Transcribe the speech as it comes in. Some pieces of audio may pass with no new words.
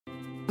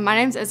My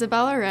name's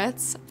Isabella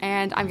Ritz,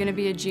 and I'm going to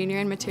be a junior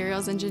in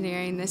materials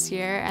engineering this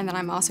year, and then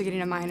I'm also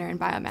getting a minor in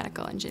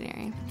biomedical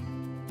engineering.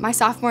 My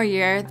sophomore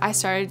year, I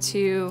started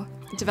to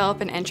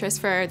develop an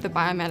interest for the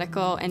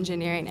biomedical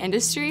engineering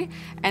industry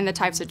and the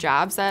types of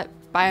jobs that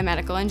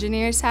biomedical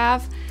engineers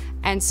have.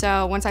 And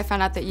so once I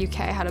found out that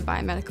UK had a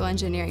biomedical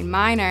engineering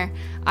minor,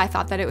 I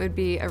thought that it would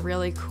be a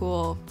really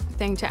cool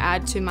thing to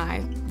add to my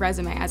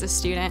resume as a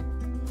student.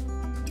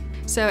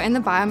 So in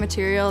the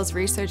biomaterials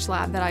research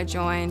lab that I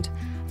joined,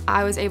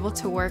 I was able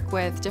to work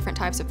with different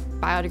types of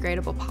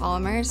biodegradable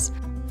polymers.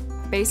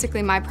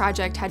 Basically, my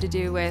project had to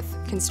do with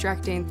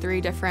constructing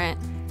 3 different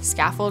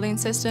scaffolding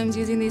systems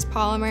using these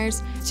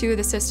polymers. 2 of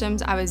the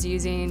systems I was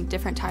using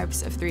different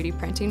types of 3D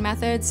printing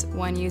methods,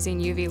 one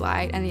using UV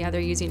light and the other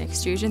using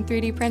extrusion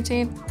 3D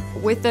printing.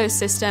 With those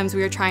systems,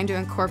 we were trying to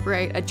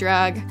incorporate a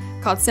drug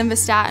called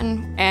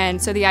simvastatin, and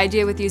so the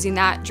idea with using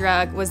that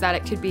drug was that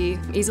it could be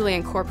easily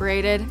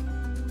incorporated.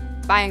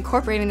 By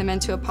incorporating them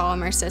into a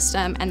polymer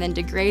system and then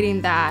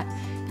degrading that,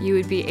 you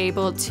would be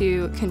able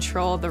to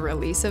control the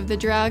release of the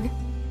drug.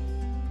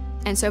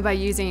 And so by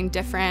using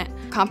different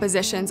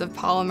compositions of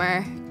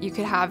polymer, you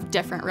could have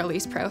different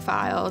release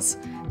profiles.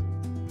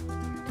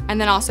 And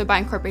then also by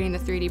incorporating the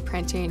 3D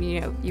printing,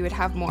 you would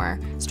have more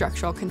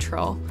structural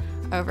control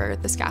over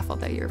the scaffold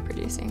that you were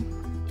producing.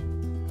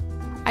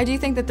 I do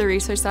think that the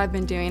research that I've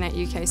been doing at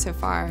UK so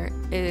far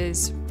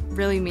is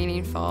really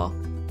meaningful.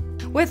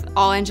 With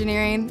all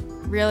engineering,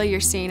 really you're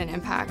seeing an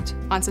impact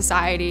on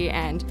society,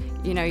 and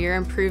you're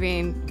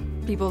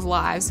improving people's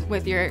lives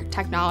with your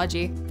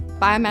technology.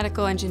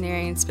 Biomedical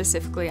engineering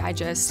specifically, I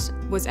just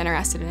was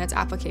interested in its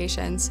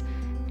applications,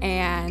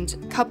 and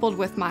coupled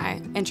with my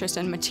interest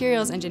in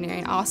materials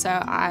engineering also,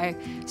 I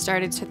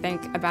started to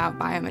think about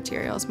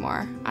biomaterials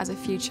more as a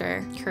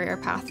future career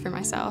path for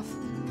myself.